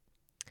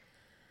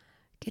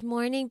Good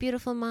morning,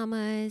 beautiful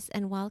mamas,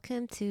 and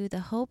welcome to the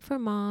Hope for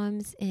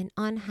Moms in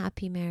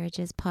Unhappy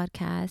Marriages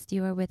podcast.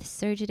 You are with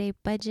Surjade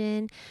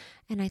Budgeon,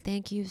 and I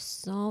thank you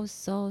so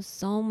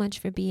much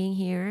for being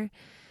here.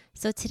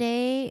 So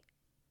today,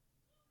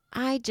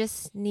 I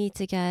just need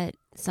to get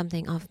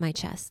something off my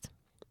chest.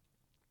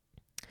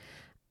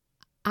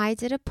 I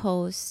did a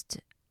post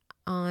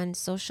on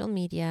social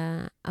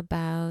media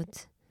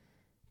about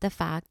the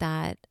fact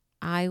that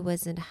I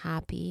wasn't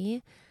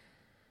happy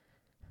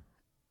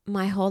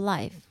my whole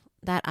life.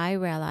 That I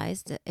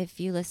realized,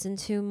 if you listen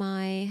to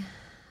my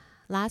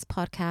last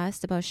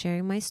podcast about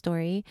sharing my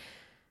story,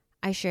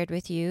 I shared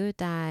with you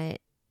that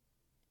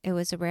it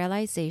was a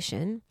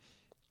realization.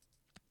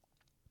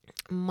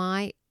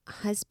 My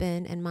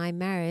husband and my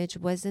marriage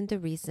wasn't the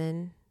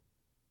reason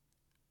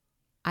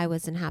I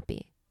wasn't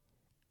happy.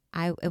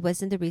 It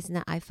wasn't the reason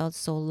that I felt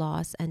so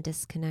lost and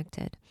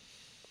disconnected.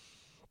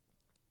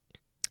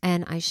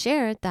 And I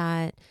shared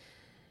that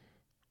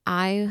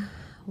I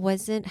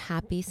wasn't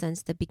happy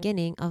since the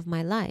beginning of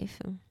my life,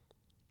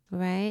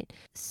 right?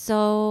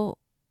 So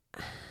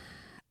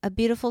a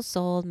beautiful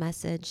soul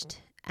messaged,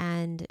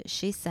 and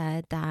she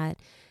said that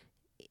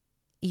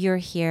you're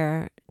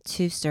here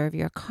to serve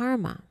your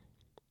karma.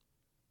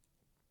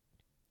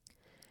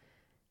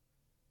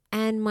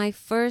 And my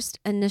first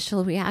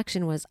initial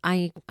reaction was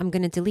I'm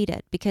going to delete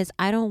it because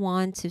I don't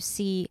want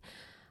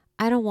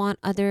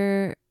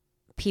other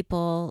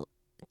people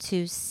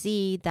to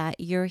see that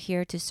you're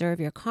here to serve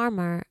your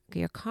karma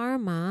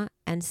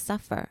and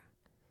suffer,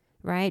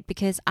 right?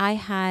 Because I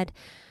had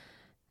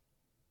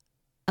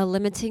a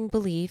limiting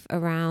belief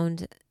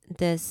around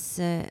this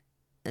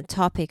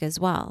topic as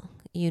well,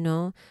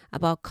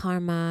 about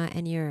karma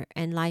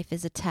and life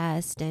is a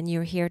test and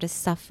you're here to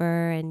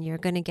suffer and you're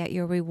going to get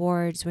your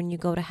rewards when you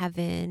go to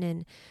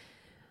heaven.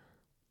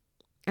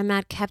 And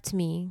that kept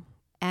me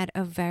at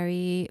a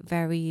very,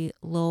 very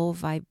low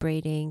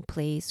vibrating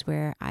place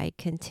where I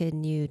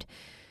continued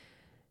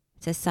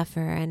to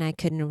suffer and I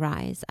couldn't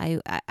rise.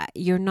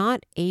 You're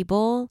not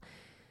able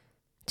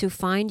to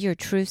find your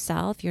true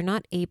self. You're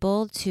not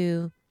able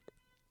to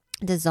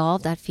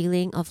dissolve that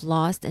feeling of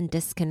lost and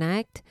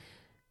disconnect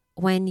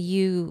when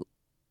you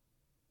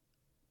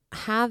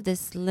have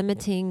this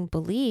limiting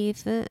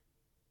belief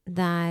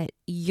that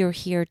you're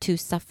here to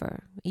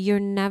suffer.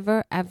 You're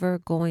never ever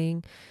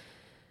going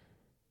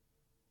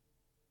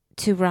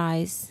to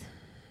rise.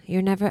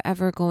 You're never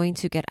ever going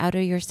to get out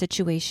of your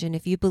situation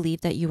if you believe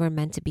that you were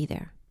meant to be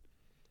there.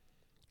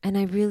 And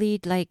I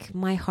really,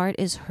 my heart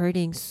is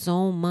hurting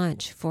so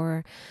much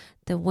for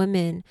the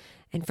women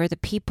and for the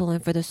people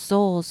and for the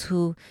souls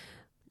who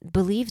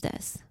believe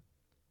this.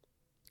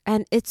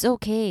 And it's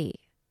okay.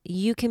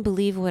 You can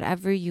believe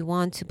whatever you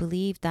want to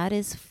believe. That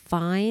is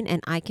fine.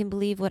 And I can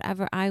believe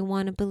whatever I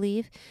want to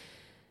believe.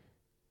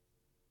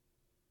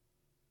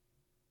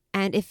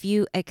 And if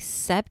you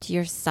accept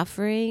your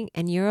suffering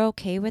and you're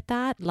okay with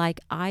that, like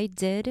I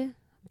did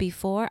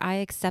before, I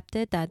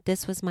accepted that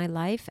this was my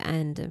life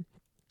and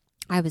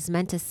I was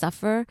meant to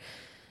suffer.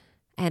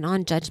 And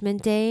on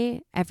Judgment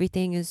Day,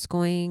 everything is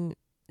going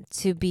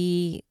to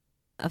be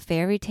a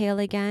fairy tale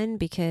again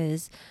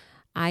because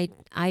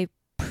I've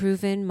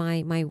proven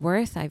my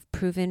worth. I've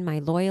proven my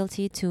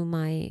loyalty to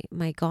my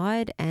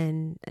God.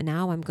 And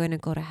now I'm going to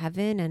go to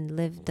heaven and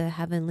live the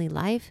heavenly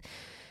life.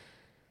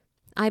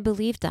 I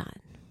believe that.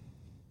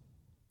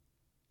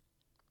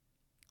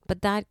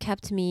 But that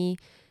kept me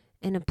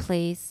in a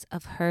place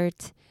of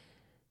hurt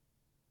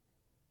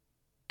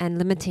and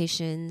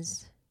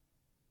limitations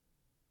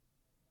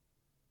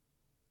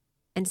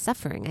and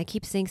suffering. I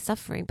keep saying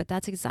suffering, but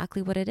that's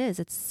exactly what it is.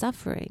 It's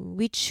suffering.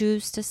 We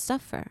choose to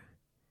suffer.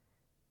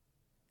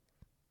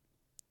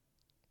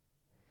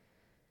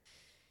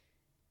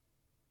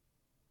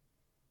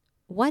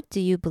 What do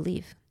you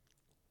believe?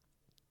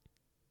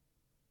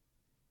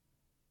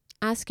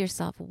 Ask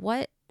yourself,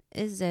 what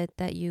is it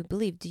that you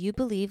believe? Do you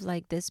believe,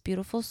 like this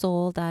beautiful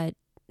soul, that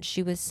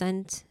she was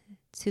sent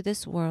to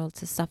this world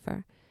to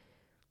suffer,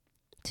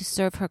 to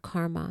serve her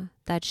karma,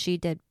 that she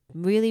did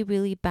really,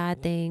 really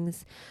bad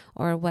things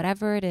or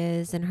whatever it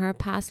is in her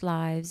past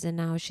lives, and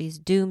now she's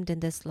doomed in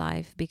this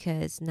life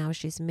because now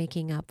she's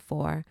making up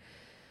for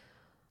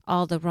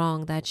all the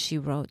wrong that she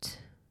wrote?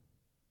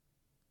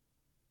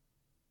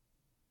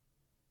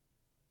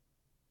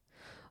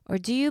 Or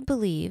do you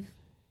believe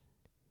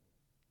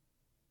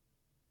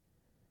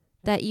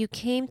that you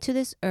came to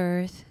this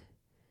earth,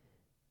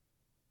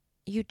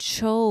 you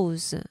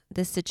chose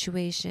the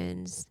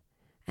situations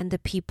and the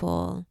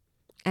people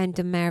and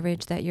the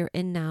marriage that you're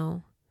in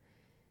now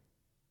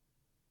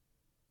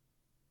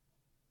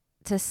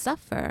to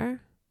suffer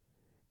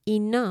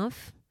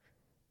enough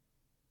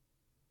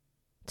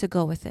to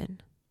go within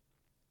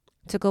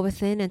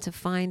and to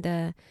find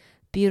the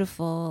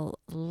beautiful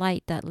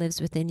light that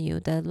lives within you,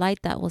 the light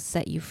that will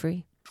set you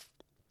free?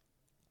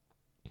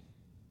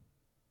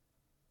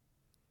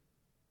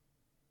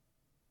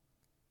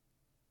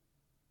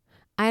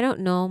 I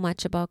don't know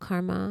much about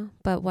karma,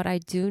 but what I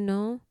do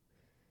know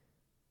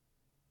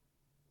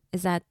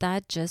is that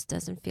just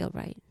doesn't feel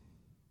right.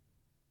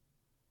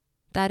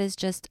 That is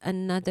just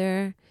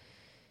another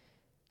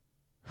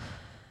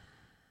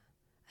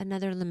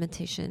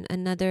limitation,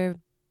 another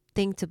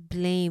thing to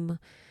blame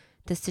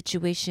the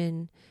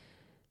situation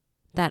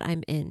that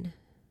I'm in.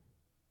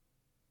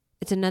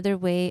 It's another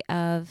way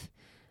of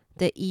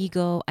the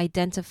ego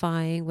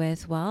identifying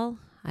with, well,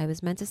 I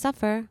was meant to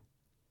suffer,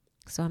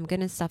 so I'm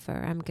going to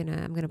suffer. I'm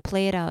going to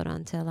play it out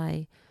until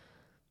I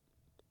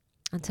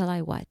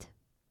what?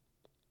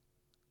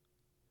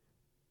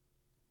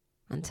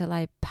 Until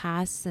I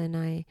pass and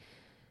I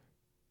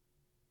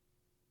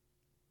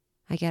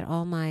get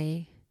all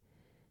my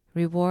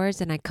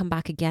rewards and I come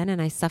back again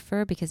and I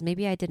suffer because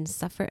maybe I didn't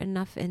suffer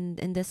enough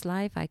in this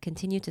life. I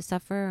continue to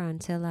suffer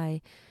until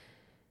I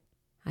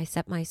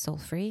set my soul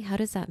free. How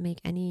does that make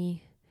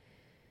any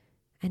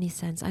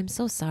sense? I'm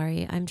so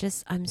sorry.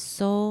 I'm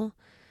so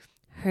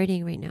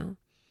hurting right now.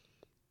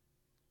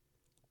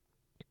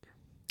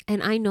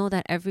 And I know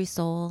that every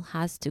soul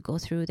has to go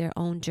through their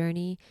own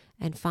journey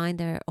and find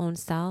their own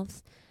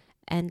selves.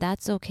 And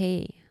that's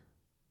okay.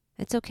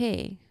 It's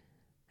okay.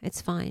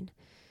 It's fine.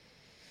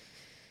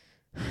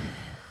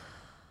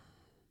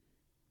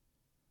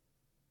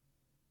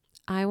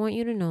 I want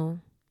you to know,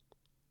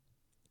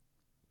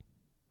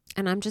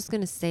 and I'm just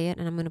going to say it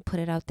and I'm going to put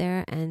it out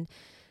there. And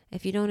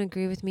if you don't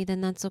agree with me,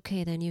 then that's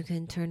okay. Then you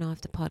can turn off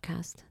the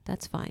podcast.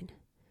 That's fine.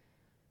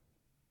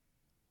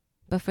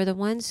 But for the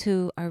ones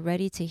who are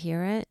ready to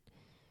hear it,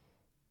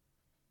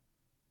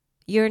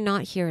 you're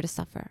not here to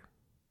suffer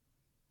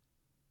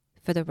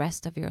for the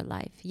rest of your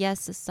life.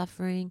 Yes, the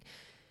suffering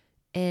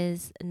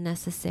is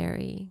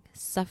necessary.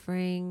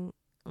 Suffering,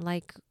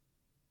 like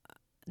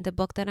the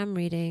book that I'm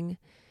reading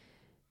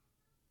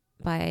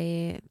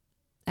by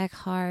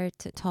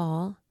Eckhart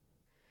Tolle,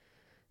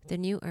 The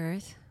New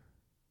Earth,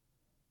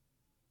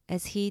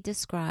 as he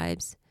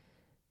describes,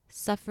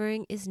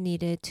 suffering is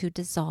needed to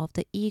dissolve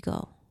the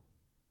ego.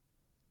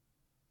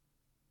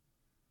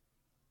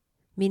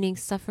 Meaning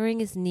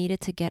suffering is needed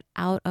to get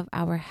out of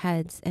our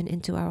heads and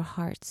into our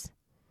hearts.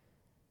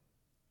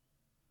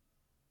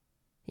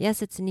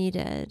 Yes, it's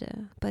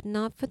needed, but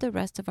not for the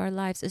rest of our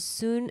lives. As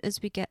soon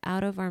as we get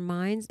out of our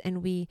minds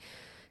and we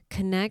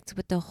connect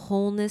with the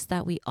wholeness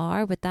that we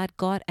are, with that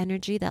God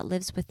energy that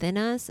lives within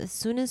us, as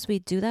soon as we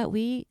do that,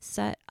 we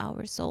set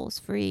our souls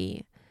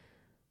free.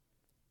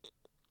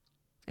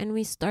 And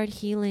we start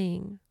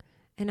healing.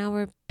 And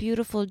our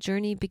beautiful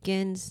journey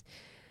begins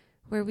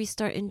where we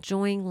start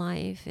enjoying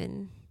life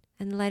and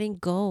letting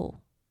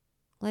go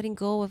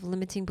of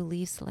limiting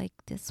beliefs like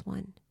this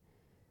one.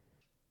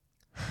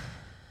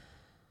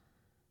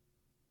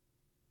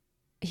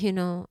 You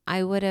know,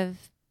 I would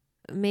have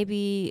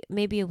maybe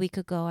a week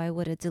ago, I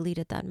would have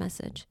deleted that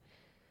message,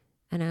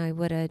 and I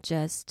would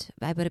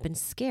have been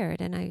scared,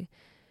 and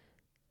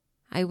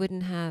I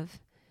wouldn't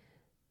have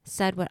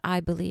said what I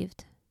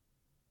believed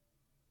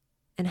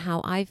and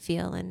how I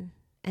feel and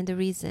the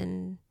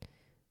reason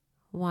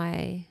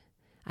why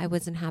I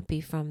wasn't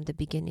happy from the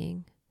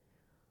beginning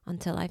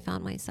until I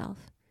found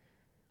myself.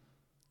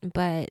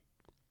 But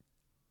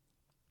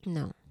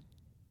no.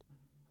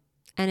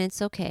 And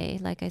it's okay.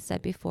 Like I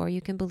said before,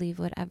 you can believe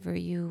whatever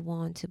you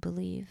want to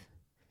believe.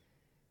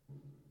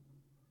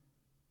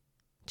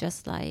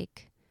 Just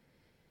like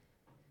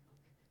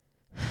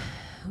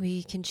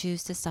we can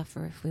choose to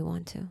suffer if we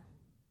want to.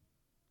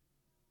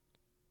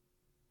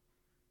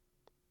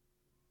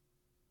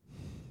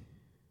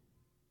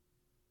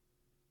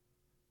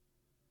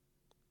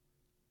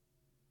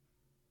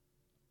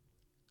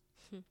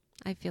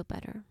 I feel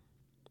better.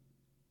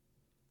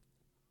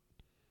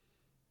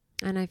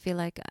 And I feel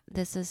like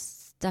this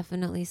is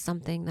definitely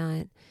something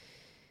that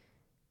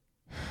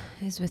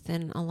is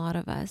within a lot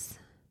of us.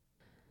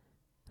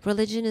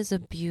 Religion is a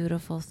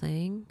beautiful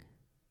thing.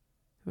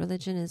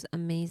 Religion is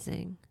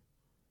amazing.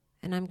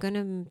 And I'm going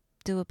to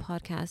do a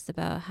podcast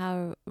about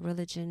how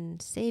religion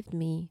saved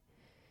me,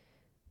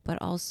 but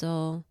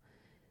also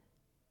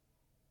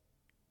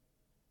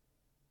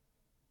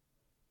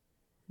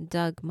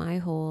dug my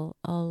hole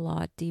a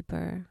lot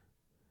deeper.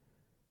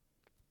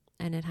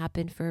 And it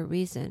happened for a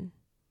reason.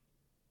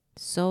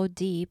 So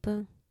deep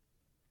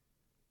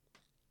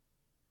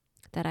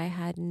that I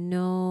had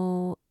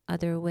no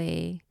other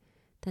way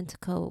than to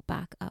go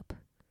back up.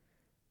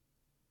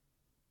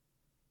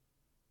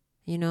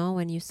 You know,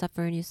 when you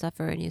suffer and you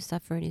suffer and you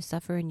suffer and you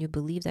suffer and you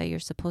believe that you're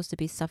supposed to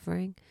be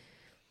suffering,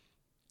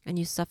 and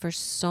you suffer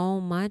so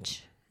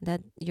much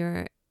that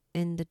you're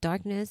in the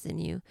darkness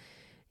and you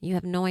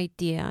have no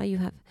idea,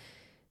 you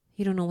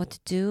don't know what to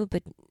do,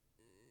 but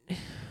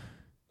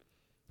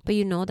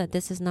you know that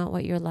this is not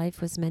what your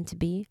life was meant to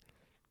be.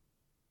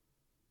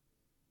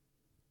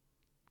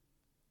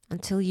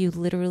 Until you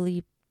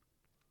literally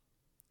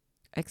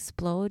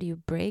explode, you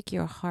break,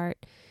 your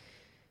heart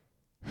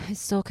is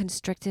so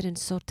constricted and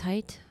so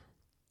tight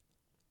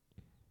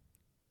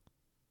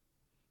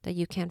that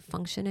you can't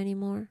function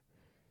anymore.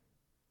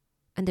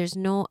 And there's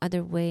no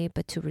other way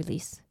but to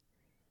release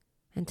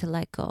and to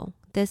let go.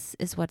 This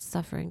is what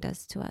suffering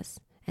does to us.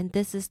 And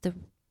this is the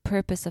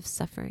purpose of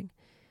suffering.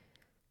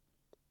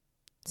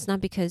 It's not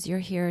because you're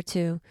here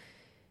to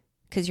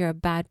because you're a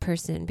bad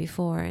person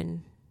before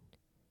and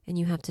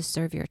you have to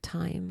serve your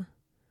time.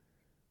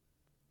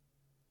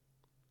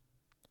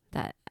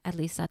 That, at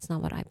least that's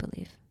not what I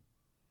believe.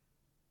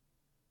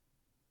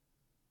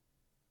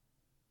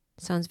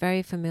 Sounds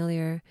very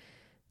familiar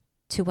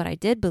to what I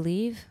did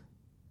believe,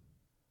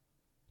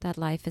 that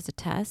life is a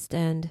test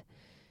and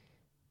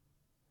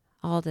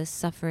all this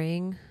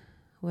suffering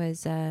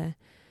was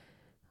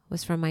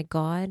from my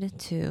God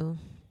to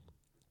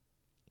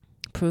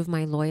prove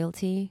my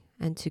loyalty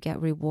and to get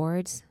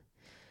rewards,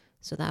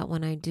 so that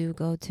when I do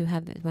go to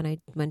heaven,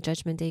 when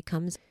judgment day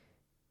comes,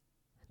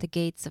 the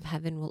gates of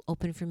heaven will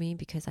open for me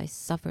because I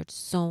suffered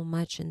so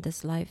much in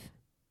this life.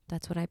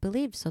 That's what I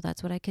believed, so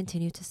that's what I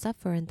continue to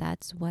suffer, and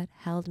that's what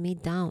held me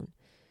down.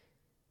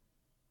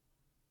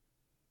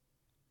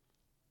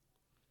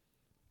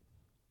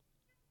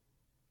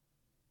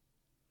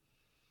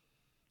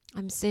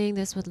 I'm saying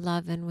this with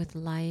love and with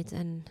light,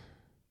 and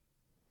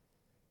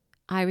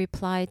I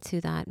replied to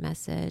that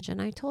message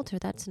and I told her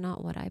that's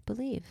not what I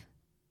believe.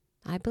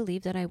 I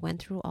believe that I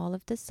went through all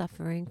of this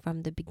suffering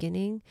from the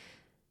beginning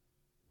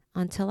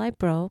until I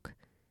broke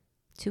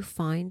to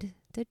find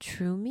the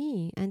true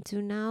me and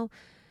to now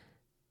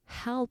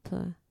help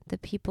the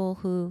people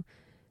who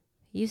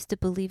used to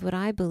believe what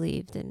I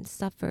believed and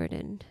suffered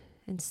and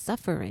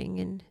suffering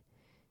and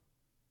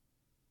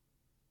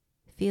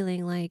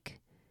feeling like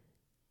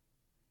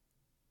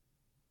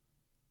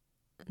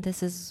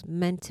this is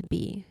meant to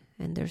be,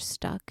 and they're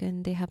stuck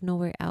and they have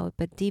nowhere out,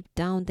 but deep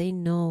down they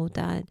know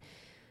that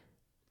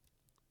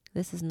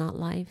this is not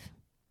life.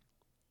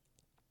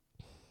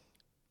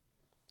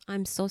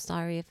 I'm so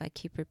sorry if I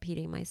keep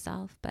repeating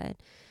myself, but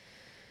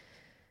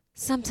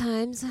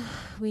sometimes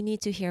we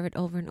need to hear it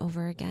over and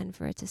over again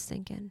for it to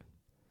sink in.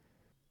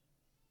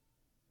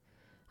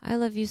 I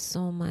love you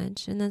so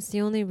much, and that's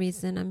the only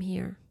reason I'm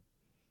here.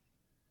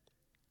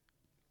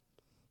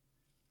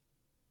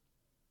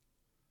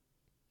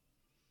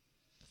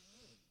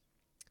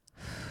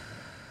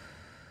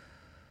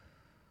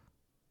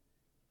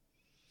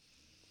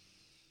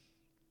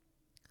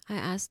 I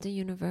ask the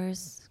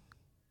universe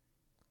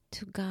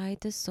to guide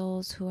the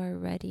souls who are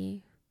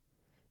ready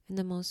in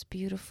the most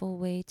beautiful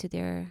way to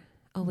their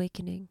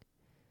awakening.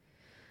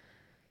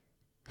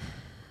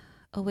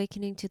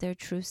 Awakening to their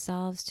true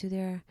selves, to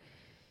their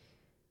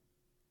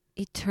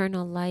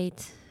eternal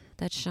light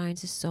that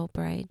shines so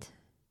bright,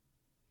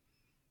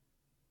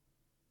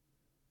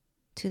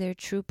 to their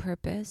true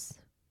purpose.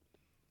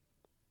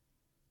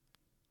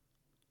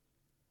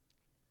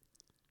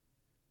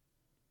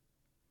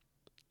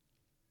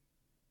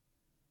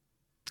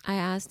 I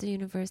ask the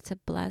universe to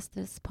bless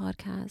this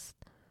podcast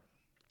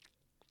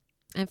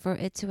and for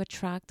it to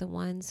attract the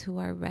ones who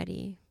are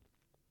ready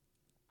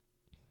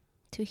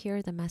to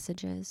hear the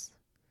messages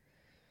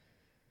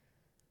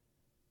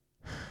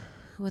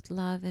with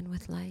love and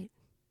with light.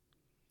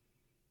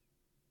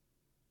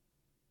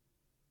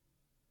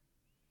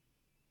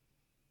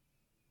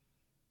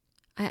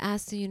 I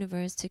ask the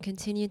universe to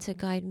continue to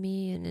guide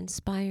me and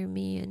inspire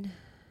me and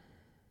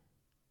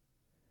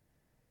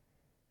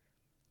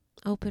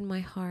open my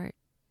heart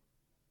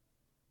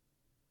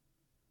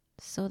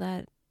so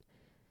that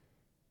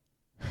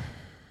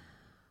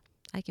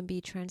I can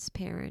be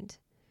transparent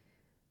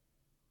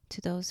to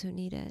those who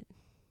need it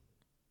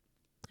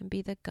and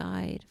be the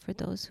guide for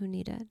those who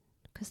need it,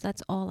 because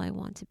that's all I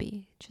want to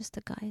be, just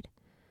a guide.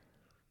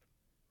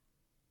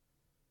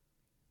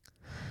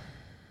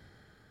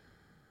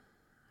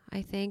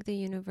 I thank the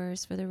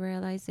universe for the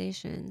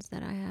realizations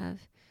that I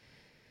have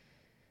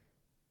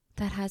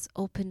that has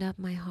opened up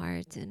my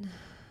heart and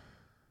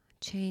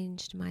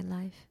changed my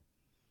life.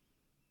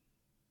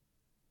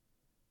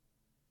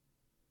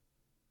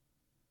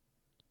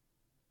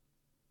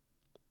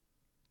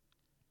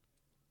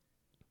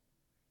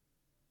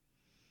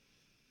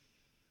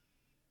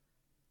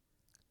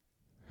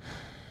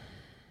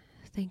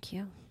 Thank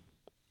you.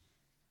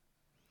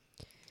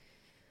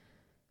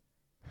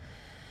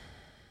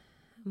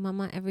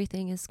 Mama,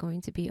 everything is going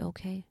to be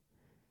okay.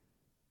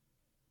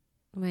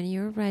 When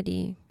you're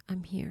ready,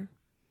 I'm here.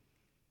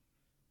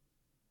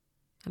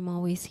 I'm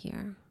always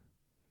here.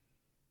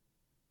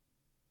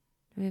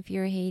 And if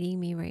you're hating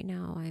me right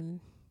now,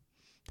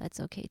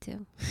 that's okay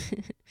too.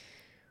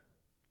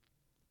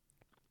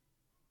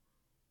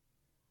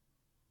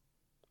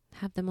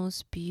 Have the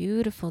most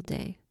beautiful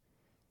day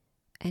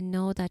and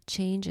know that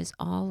change is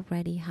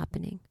already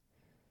happening.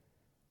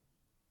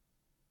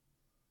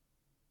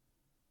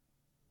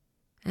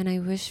 And I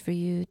wish for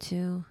you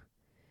to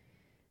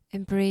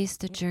embrace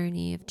the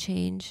journey of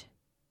change.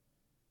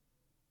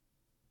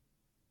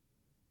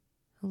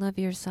 Love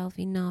yourself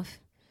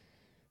enough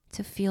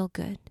to feel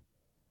good.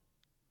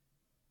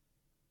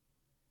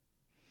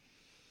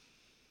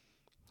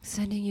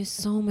 Sending you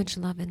so much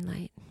love and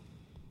light.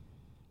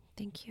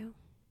 Thank you.